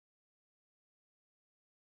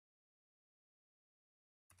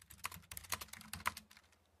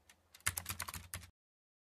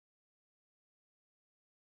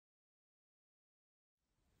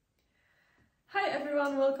Hi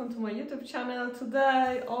everyone, welcome to my YouTube channel.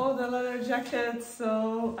 Today all the leather jackets,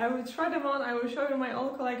 so I will try them on. I will show you my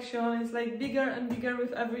old collection. It's like bigger and bigger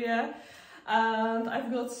with every year, and I've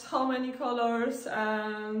got so many colors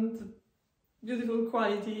and beautiful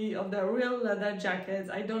quality of the real leather jackets.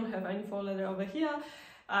 I don't have any faux leather over here.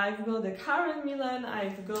 I've got the current Millen,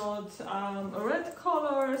 I've got red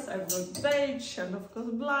colors, I've got beige and of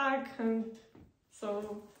course black, and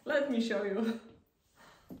so let me show you.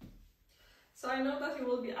 So I know that you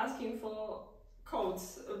will be asking for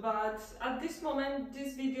coats, but at this moment,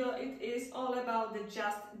 this video, it is all about the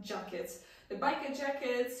just jackets. The biker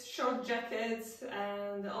jackets, short jackets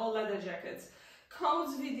and all leather jackets.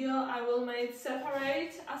 Coats video I will make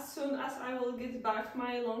separate as soon as I will get back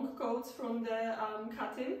my long coats from the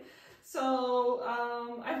cutting. So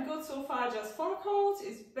I've got so far just 4 coats.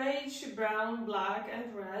 It's beige, brown, black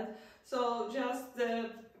and red. So just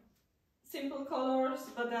the simple colors,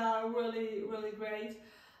 but they are really great.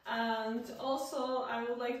 And also I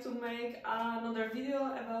would like to make another video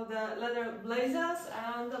about the leather blazers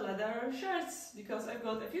and the leather shirts, because I've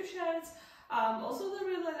got a few shirts, also the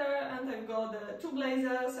real leather, and I've got the 2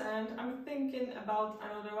 blazers, and I'm thinking about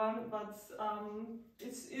another one, but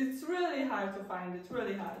it's really hard to find. It's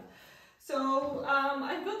really hard. So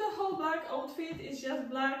I've got the whole black outfit. It's just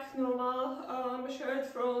black normal shirt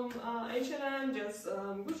from H&M, just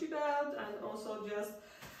Gucci belt, and also just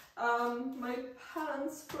my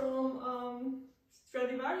pants from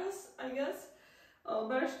Stradivarius, I guess,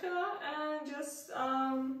 Bershka, and just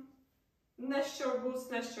Nestor boots.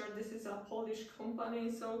 Nestor, this is a Polish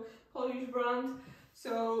company, so Polish brand.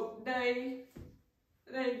 So they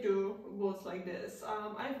do boots like this.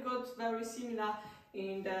 I've got very similar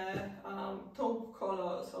in the taupe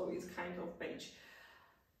color, so it's kind of beige.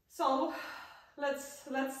 So let's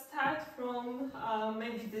start from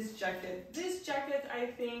maybe this jacket. This jacket, I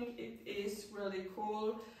think it is really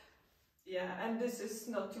cool. Yeah, and this is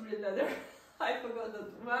not real leather. I forgot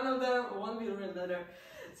that one of them won't be real leather.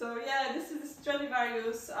 So yeah, this is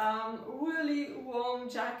Stradivarius, really warm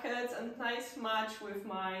jacket and nice match with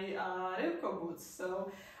my Rybko boots.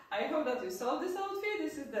 So I hope that you saw this outfit.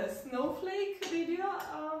 This is the snowflake video,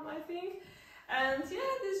 I think. And yeah,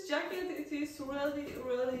 this jacket, it is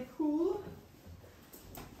really cool.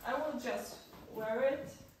 I will just wear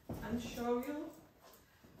it and show you.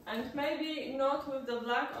 And maybe not with the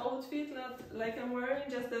black outfit, not like I'm wearing,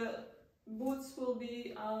 just the boots will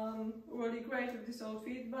be really great with this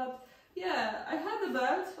outfit. But yeah, I had the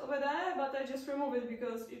belt over there, but I just removed it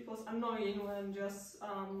because it was annoying when just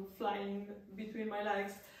flying between my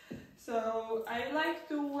legs. So I like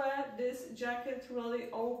to wear this jacket really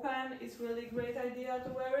open. It's really great idea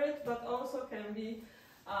to wear it, but also can be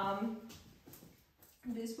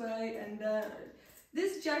this way. And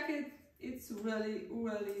this jacket, it's really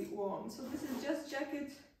warm. So this is just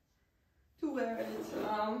jacket to wear it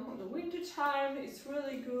on the winter time. It's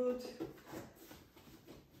really good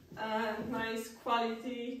and nice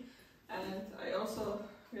quality. And I also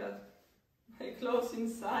got my clothes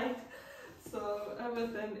inside, so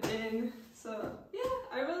everything in. So yeah,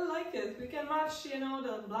 I really like it. We can match, you know,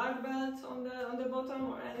 the black belt on the bottom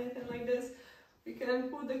or anything like this. We can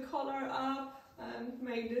put the collar up and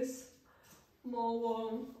make this more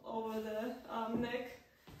warm over the neck.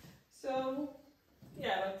 So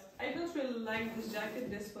yeah, but I don't really like this jacket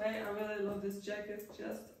this way. I really love this jacket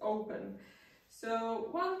just open. So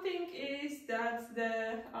one thing is that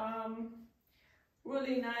the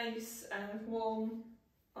really nice and warm,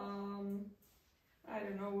 I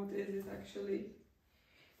don't know what is it actually,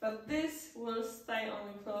 but this will stay on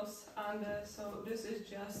the clothes under. So this is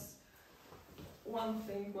just one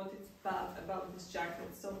thing what is bad about this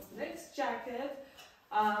jacket. So next jacket,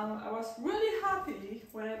 I was really happy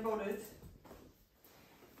when I bought it.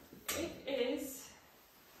 It is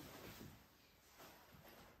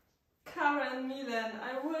current Millen.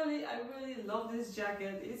 I really love this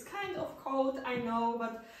jacket. It's kind of cold, I know,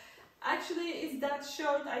 but actually it's that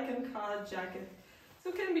short I can call it jacket. So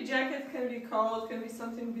it can be jacket, can be coat, can be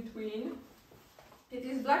something between. It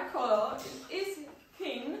is black color, it is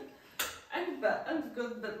thin and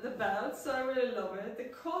good the belt, so I really love it. The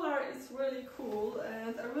color is really cool,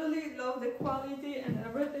 and I really love the quality and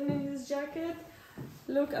everything in this jacket.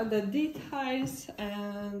 Look at the details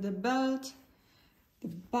and the belt, the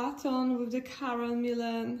button with the current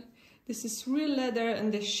Millen. This is real leather,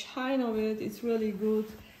 and the shine of it is really good.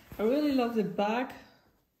 I really love the back.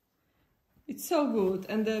 It's so good,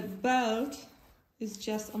 and the belt is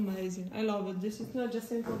just amazing. I love it. This is not just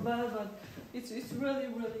simple belt, but it's really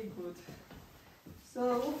good.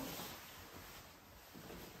 So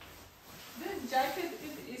this jacket,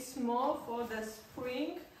 it is more for the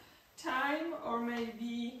spring time, or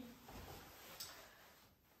maybe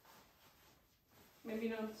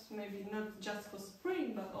not just for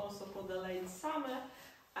spring, but also for the late summer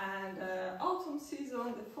and autumn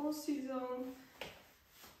season, the fall season.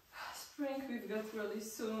 Spring we've got really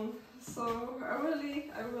soon, so I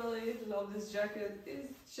really love this jacket.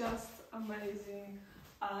 It's just amazing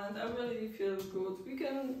and I really feel good. We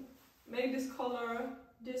can make this color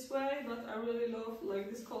this way, but I really love like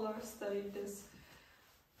this color stay this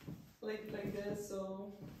like this,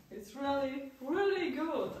 so it's really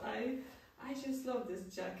good. I just love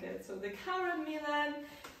this jacket. So the current Millen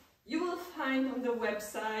you will find on the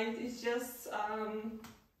website. It's just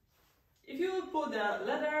if you put the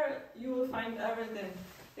leather, you will find everything.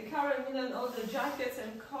 The current Millen, all the jackets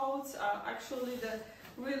and coats are actually the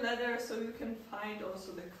real leather, so you can find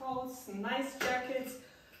also the coats, nice jackets.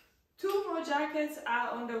 2 more jackets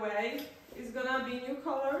are on the way. It's gonna be new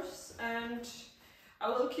colors and I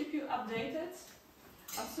will keep you updated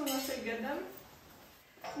as soon as I get them.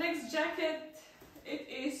 Next jacket, it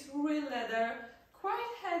is real leather,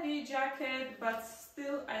 quite heavy jacket, but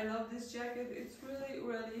still I love this jacket. It's really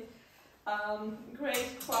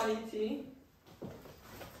great quality.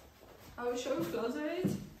 I will show you closer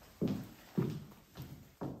it.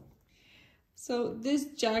 So this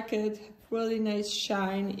jacket, really nice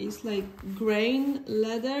shine, is like grain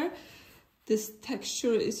leather. This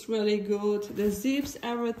texture is really good. The zips,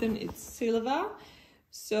 everything, it's silver.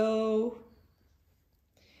 So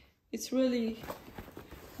it's really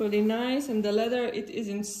nice, and the leather, it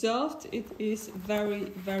isn't soft, it is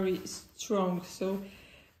very strong. So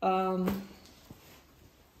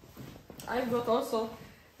I've got also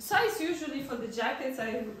size. Usually for the jackets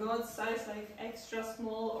I've got size like extra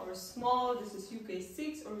small or small. This is UK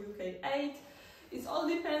 6 or UK 8. It all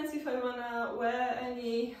depends if I wanna wear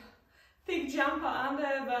any thick jumper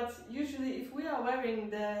under, but usually if we are wearing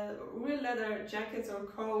the real leather jackets or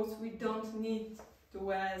coats, we don't need to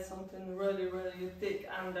wear something really thick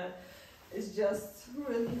under. It's just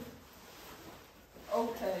really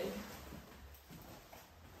okay.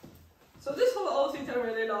 So this whole outfit I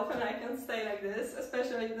really love, and I can stay like this,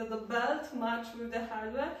 especially that the belt match with the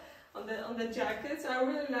hardware on the jacket. So I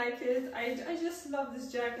really like it. I just love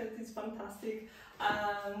this jacket. It's fantastic,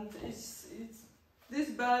 and it's this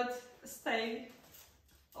belt stay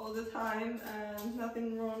all the time and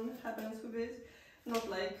nothing wrong happens with it, not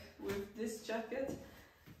like with this jacket.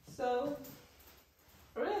 So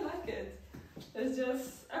I really like it. It's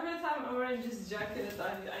just every time I'm wearing this jacket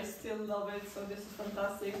I still love it, so this is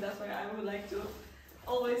fantastic. That's why I would like to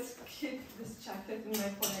always keep this jacket in my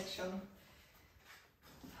collection.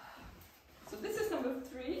 So this is number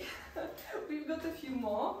 3. We've got a few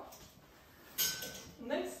more.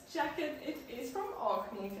 Next jacket, it is from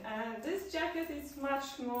Ochnik, and this jacket is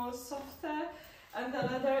much more softer, and the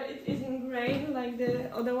leather, it is in grain like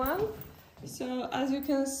the other one. So as you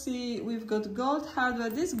can see, we've got gold hardware.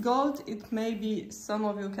 This gold, it may be, some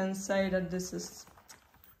of you can say that this is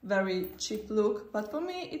very cheap look, but for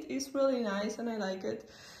me it is really nice and I like it.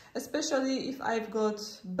 Especially if I've got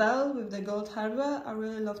belt with the gold hardware, I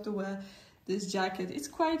really love to wear this jacket. It's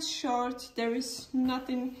quite short, there is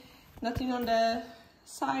nothing on the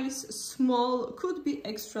size small, could be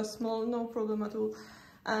extra small, no problem at all.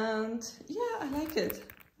 And yeah, I like it.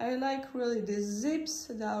 I like really the zips,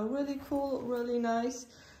 they are really cool, really nice.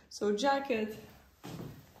 So jacket,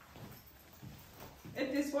 it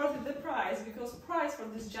is worth the price, because price for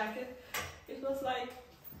this jacket, it was like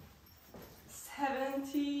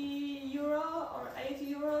 70 euro or 80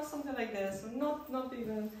 euro, something like this, so not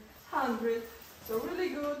even 100. So really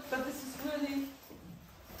good, but this is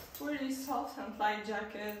really soft and light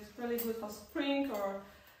jacket, really good for spring or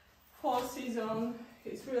fall season.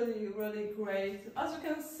 It's really great. As you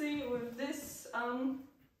can see with this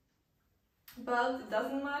belt, it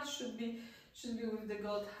doesn't match, should be with the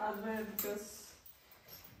gold hardware, because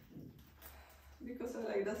I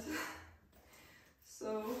like that.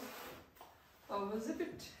 So I'll zip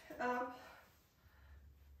it up,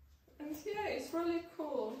 and yeah, it's really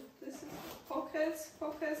cool. This is pockets.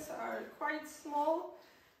 Pockets are quite small,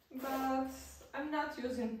 but I'm not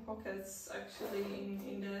using pockets actually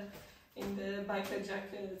in the biker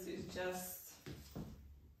jackets. It's just,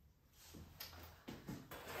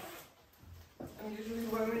 I'm usually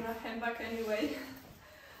wearing a handbag anyway.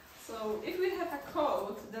 So if we have a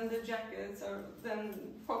coat, then the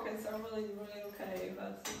pockets are really okay,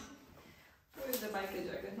 but with the biker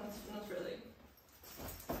jacket, not really.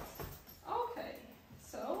 Okay,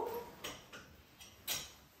 so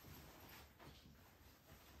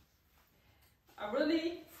a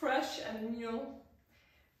really fresh and new,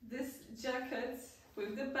 this jacket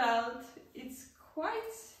with the belt. It's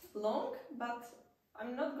quite long, but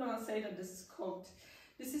I'm not gonna say that this is coat.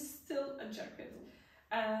 This is still a jacket.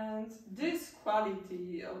 And this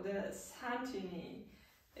quality of the Santinni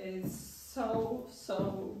is so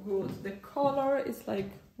good. The color is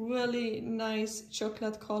like really nice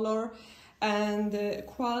chocolate color, and the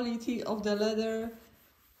quality of the leather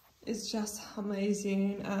is just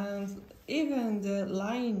amazing, and even the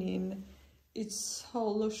lining, it's so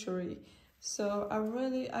luxury. So I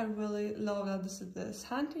really love that this is the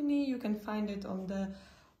Santinni. You can find it on the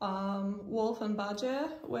Wolf & Badger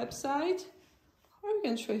website, or you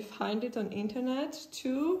can try find it on internet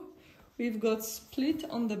too. We've got split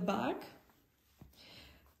on the back,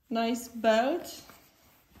 nice belt,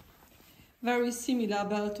 very similar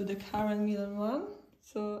belt to the current Millen one.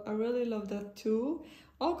 So I really love that too.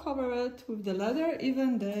 All covered with the leather,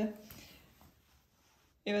 even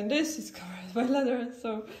this is covered by leather.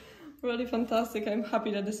 So really fantastic. I'm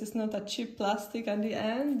happy that this is not a cheap plastic at the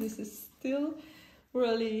end. This is still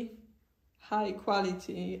really high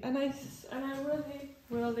quality, and I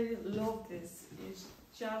really love this. It's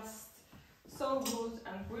just so good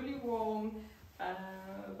and really warm,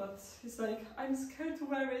 but it's like I'm scared to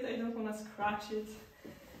wear it. I don't want to scratch it.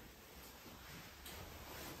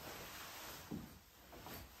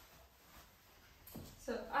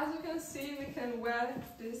 So as you can see, we can wear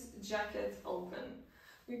this jacket open.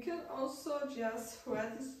 We can also just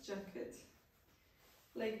wear this jacket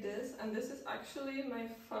like this, and this is actually my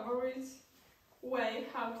favorite way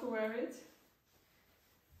how to wear it.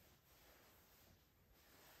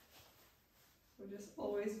 So just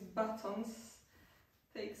always buttons,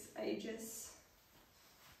 takes ages.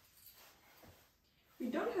 We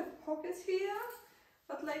don't have pockets here,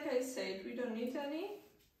 but like I said, we don't need any.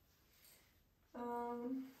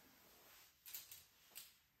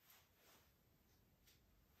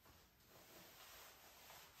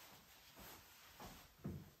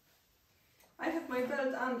 I have my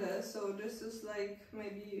belt under, so this is like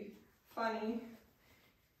maybe funny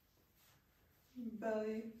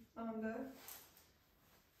belly under.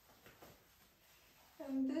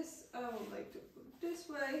 And this I would like to put this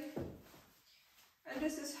way. And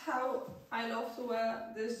this is how I love to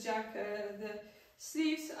wear this jacket. The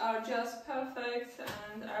sleeves are just perfect,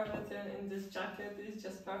 and everything in this jacket is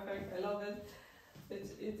just perfect. I love it.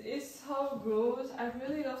 It is so good. I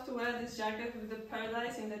really love to wear this jacket with the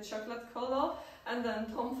paradise in the chocolate color, and then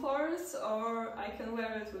Tom Fords, or I can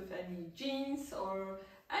wear it with any jeans or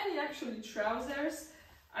any actually trousers.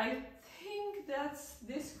 I think that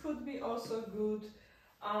this could be also good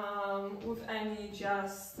with any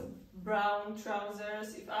just brown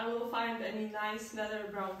trousers. If I will find any nice leather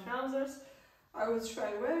brown trousers, I will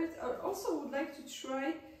try wear it. I also would like to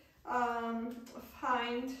try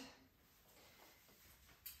find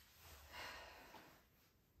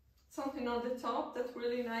something on the top that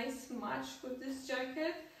really nice match with this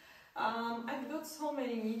jacket. I've got so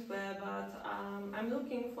many knitwear, but I'm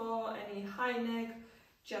looking for any high neck,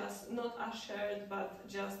 just not a shirt, but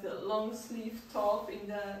just the long sleeve top in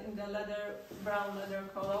the leather, brown leather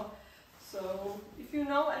color. So if you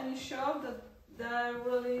know any shop that they're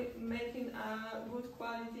really making a good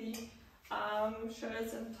quality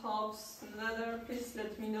shirts and tops in leather, please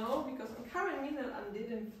let me know, because on current Millen I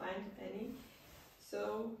didn't find any.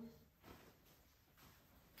 So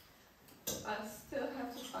I still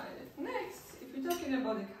have to find it. Next, if we're talking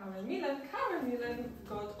about the Karen Millen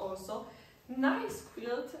got also nice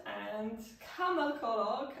quilt and camel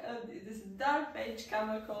color, this dark beige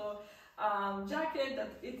camel color jacket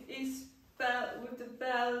that it is with the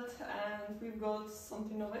belt, and we've got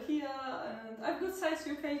something over here, and I've got size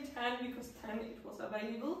UK 10 because 10 it was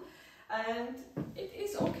available, and it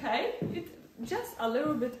is okay. It just a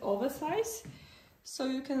little bit oversized, so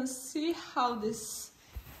you can see how this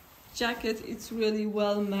jacket it's really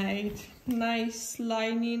well made. Nice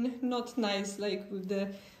lining, not nice like with the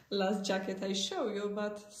last jacket I show you,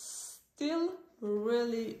 but still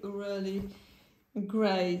really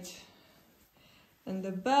great. And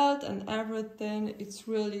the belt and everything, it's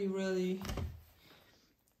really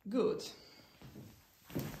good.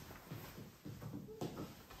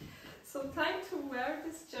 So time to wear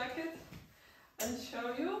this jacket and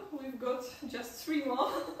show you. We've got just 3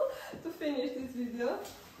 more to finish this video.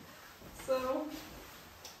 So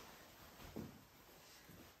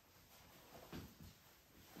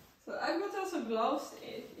I've got also gloves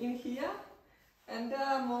in here, and there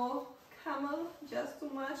are more camel just to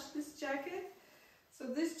match this jacket. So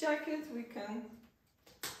this jacket we can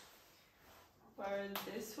wear it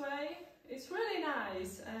this way. It's really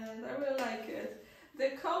nice and I really like it.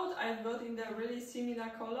 The coat I've got in the really similar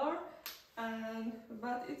color,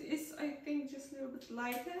 but it is, I think, just a little bit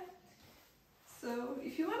lighter. So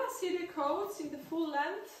if you wanna see the coats in the full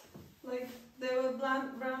length, like they were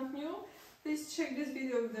brand new, please check this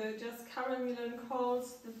video with the just Karen Millen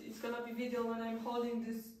coats. It's gonna be video when I'm holding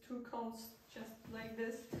these two coats just like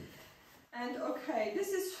this. And okay, this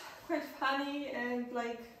is quite funny and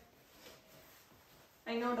like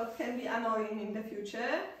I know that can be annoying in the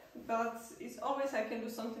future, but it's always I can do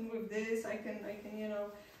something with this. I can you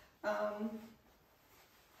know,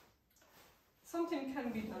 something can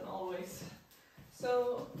be done always.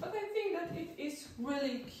 So, but I think that it is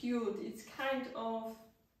really cute. It's kind of,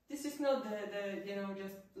 this is not the you know,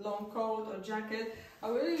 just long coat or jacket. I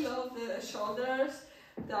really love the shoulders.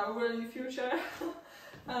 They are really future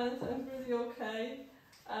and really okay.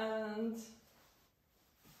 And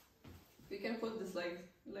we can put this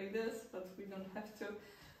like this, but we don't have to.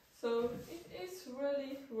 So it is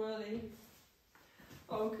really, really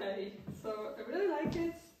okay. So I really like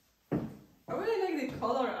it. I really like the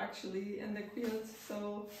color actually and the quilt.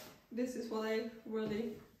 So this is what I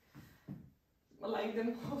really like the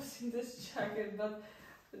most in this jacket. But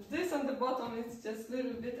this on the bottom is just a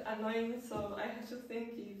little bit annoying. So I have to think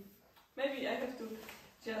if maybe I have to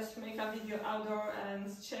just make a video outdoor and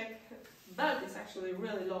check. Belt is actually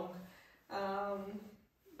really long.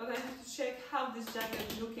 But I have to check how this jacket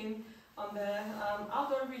is looking on the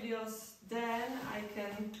outdoor videos, then I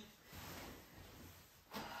can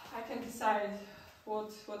decide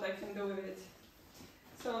what I can do with it.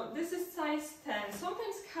 So this is size 10.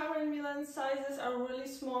 Sometimes Karen Millen sizes are really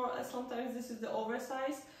small, and sometimes this is the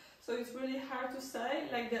oversize, so it's really hard to say.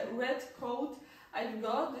 Like the red coat I've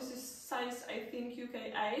got, this is size I think UK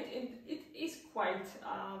 8, and it is quite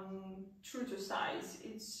true to size.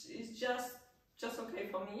 It's just okay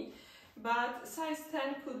for me, but size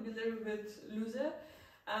 10 could be a little bit looser.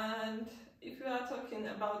 And if we are talking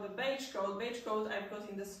about the beige coat I've got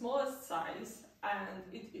in the smallest size, and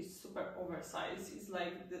it is super oversized. It's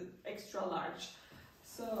like the extra large.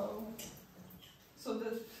 So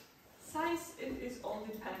the size, it is all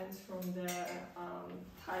depends from the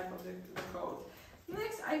type of the coat.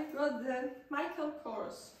 Next, I've got the Michael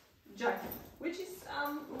Kors jacket, which is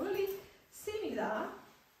really similar,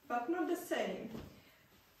 but not the same.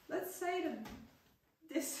 Let's say that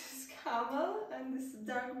this is camel and this is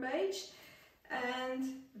dark beige,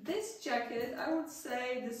 and this jacket, I would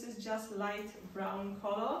say this is just light brown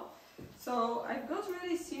color. So I've got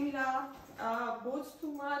really similar boots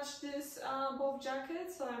to match this both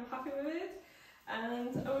jackets, so I'm happy with it.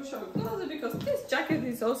 And I will show you closer because this jacket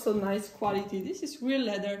is also nice quality. This is real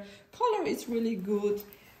leather, color is really good.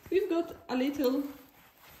 We've got a little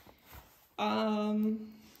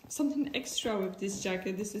something extra with this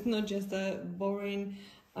jacket. This is not just a boring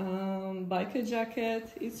biker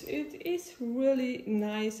jacket. It is really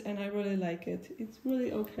nice and I really like it. It's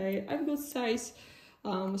really okay. I've got size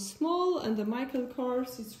small, and the Michael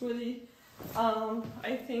Kors is really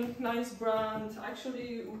I think nice brand,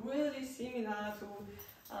 actually really similar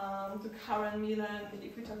to Karen Millen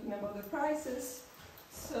if we're talking about the prices.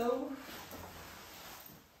 So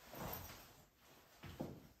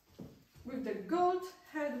with the gold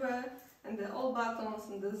headwear and the all buttons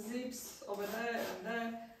and the zips over there and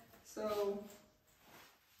there, so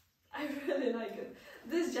I really like it.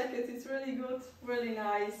 This jacket is really good, really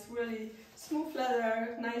nice, really smooth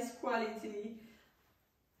leather, nice quality.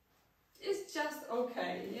 It's just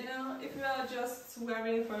okay, you know, if you are just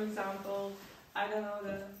wearing, for example, I don't know,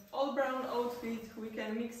 the all brown outfit, we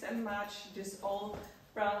can mix and match just all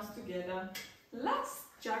browns together. Last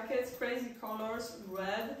jackets, crazy colors,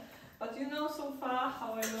 red, but you know so far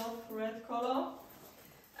how I love red color.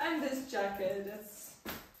 And this jacket,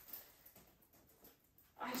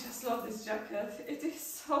 I just love this jacket. It is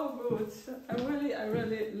so good. I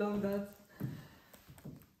really love that.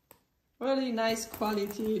 Really nice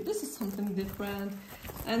quality. This is something different.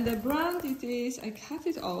 And the brand it is, I cut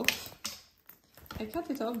it off. I cut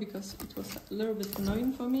it off because it was a little bit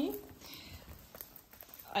annoying for me.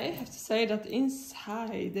 I have to say that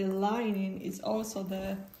inside the lining is also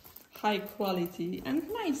the high quality and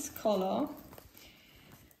nice color.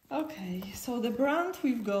 Okay, so the brand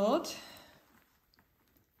we've got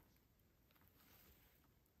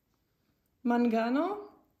Mangano.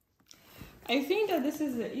 I think that this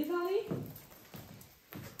is Italy,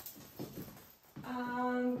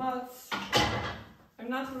 but I'm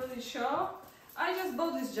not really sure. I just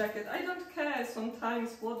bought this jacket. I don't care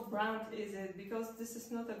sometimes what brand is it, because this is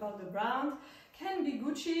not about the brand. Can be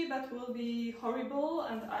Gucci, but will be horrible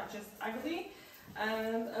and just ugly.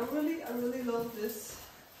 And I really love this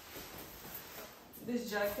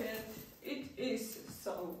jacket. It is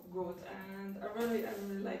so good, and I really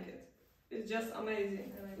like it. It's just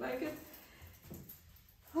amazing, and I like it.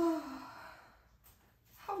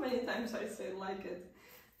 how many times I say like it?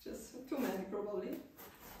 Just too many probably.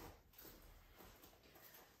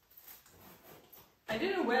 I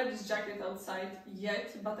didn't wear this jacket outside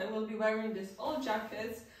yet, but I will be wearing this old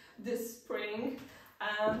jacket this spring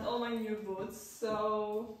and all my new boots.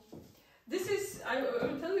 So this is, I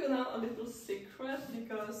will tell you now a little secret,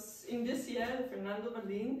 because in this year, Fernando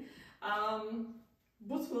Berlin,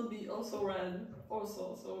 boots will be also red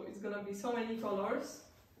also, so it's gonna be so many colors.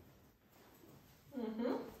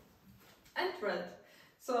 And red.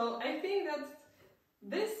 So I think that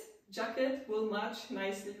this jacket will match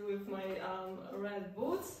nicely with my red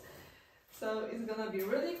boots, so it's gonna be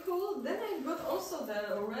really cool. Then I got also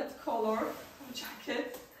the red color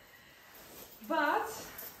jacket, but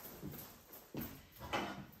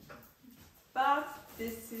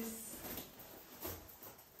this is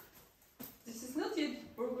not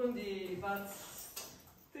yet burgundy, but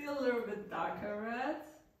still a little bit darker red.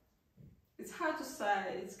 It's hard to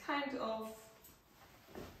say, it's kind of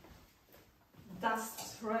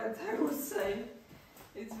dust red, I would say.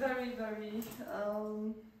 It's very,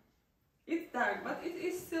 it's dark, but it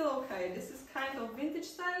is still okay. This is kind of vintage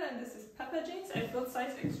style, and this is Pepe jeans. I've got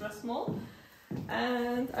size extra small,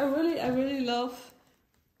 and I really love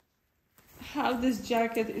how this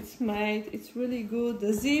jacket is made. It's really good.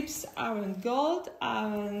 The zips aren't gold,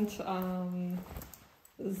 aren't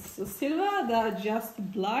silver, they're just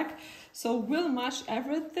black, so will match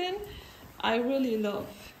everything. I really love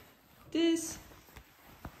this.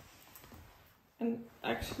 And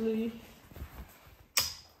actually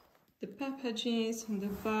the Pepe jeans on the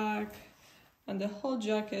back and the whole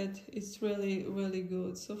jacket is really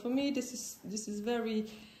good. So for me this is very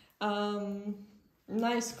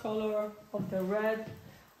nice color of the red,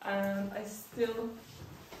 and I still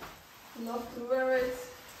love to wear it.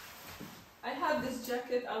 I had this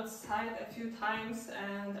jacket outside a few times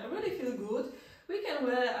and I really feel good. We can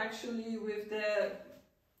wear actually with the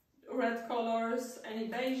red colors, any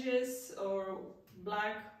beiges or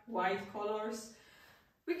black, white colors.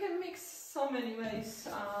 We can mix so many ways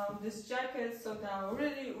this jacket, so they are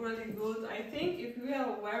really good. I think if we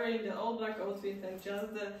are wearing the all black outfit and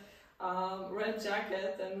just the red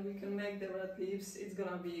jacket, and we can make the red leaves, it's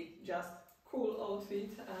gonna be just cool outfit.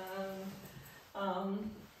 And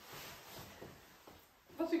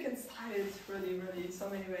but we can style it really so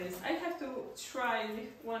many ways. I have to try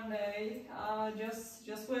one day,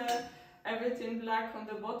 just wear everything black on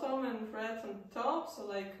the bottom and red on the top, so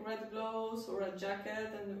like red gloves or red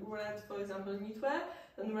jacket and red, for example, knitwear,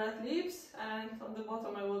 and red leaves, and on the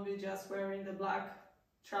bottom I will be just wearing the black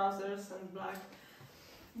trousers and black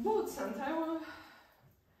boots, and I will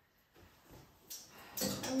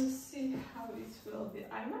see how it will be.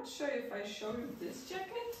 I'm not sure if I show you this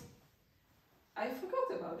jacket. I forgot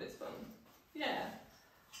about this one. Yeah,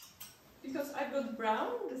 because I got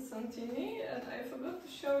brown, the Santinni, and I forgot to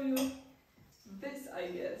show you this, I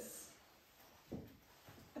guess.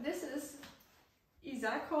 This is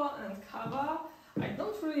Isako and Kava. I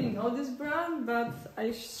don't really know this brand, but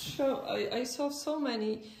I saw so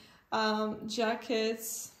many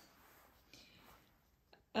jackets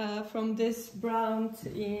from this brand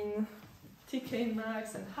in TK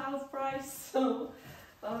Maxx and half price, so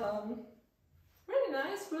really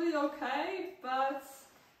nice, really okay. But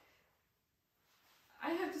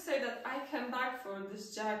I have to say that I came back for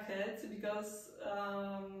this jacket because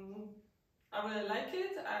I really like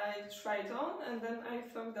it. I tried it on and then I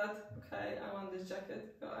thought that okay, I want this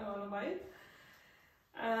jacket, I want to buy it.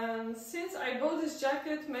 And since I bought this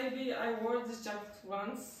jacket, maybe I wore this jacket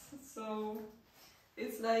once, so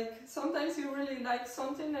it's like sometimes you really like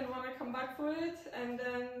something and want to come back for it, and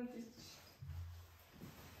then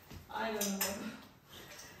I don't know.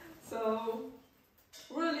 So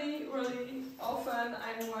really often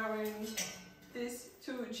I'm wearing these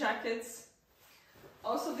two jackets,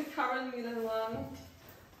 also the current Millen one,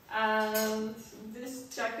 and this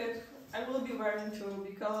jacket I will be wearing too,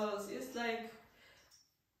 because it's like,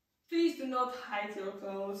 please do not hide your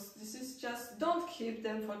clothes. This is just, don't keep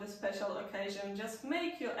them for the special occasion, just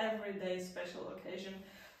make your everyday special occasion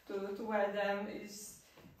to wear them. It's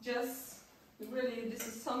just really, this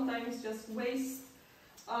is sometimes just waste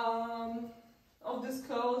of this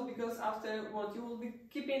clothes, because afterward you will be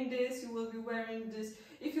keeping this, you will be wearing this.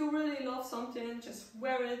 If you really love something, just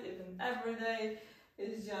wear it even every day.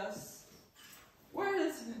 It's just wear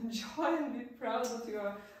it and enjoy and be proud that you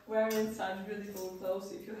are wearing such beautiful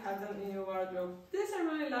clothes if you have them in your wardrobe. This I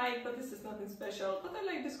really like, but this is nothing special, but I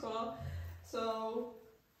like this color, so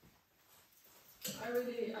I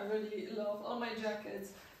really love all my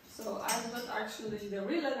jackets. So I've got actually the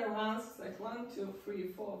real leather ones, like 1, 2, 3,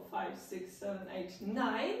 4, 5, 6, 7, 8,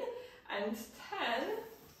 9 and 10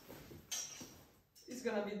 it's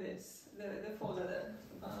gonna be this, the faux leather.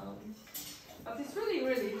 But it's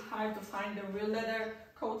really hard to find a real leather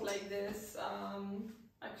coat like this.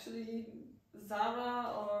 Actually,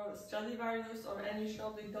 Zara or Stradivarius or any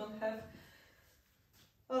shop, they don't have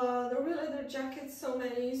the real leather jackets so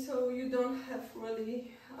many, so you don't have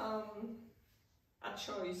really a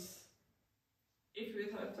choice if we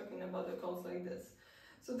are talking about the coats like this.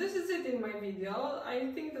 So this is it in my video.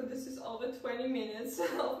 I think that this is over 20 minutes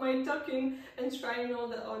of my talking and trying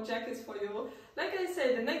all jackets for you. Like I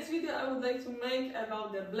said, the next video I would like to make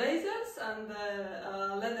about the blazers and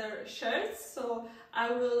the leather shirts. So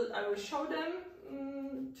I will show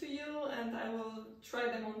them to you, and I will try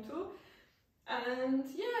them on too. And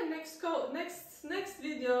yeah, next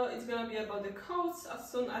video is gonna be about the coats as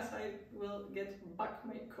soon as I will get back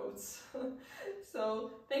my coats.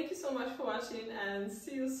 So thank you so much for watching, and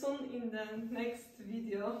see you soon in the next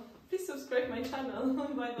video. Please subscribe my channel.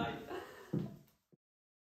 Bye bye.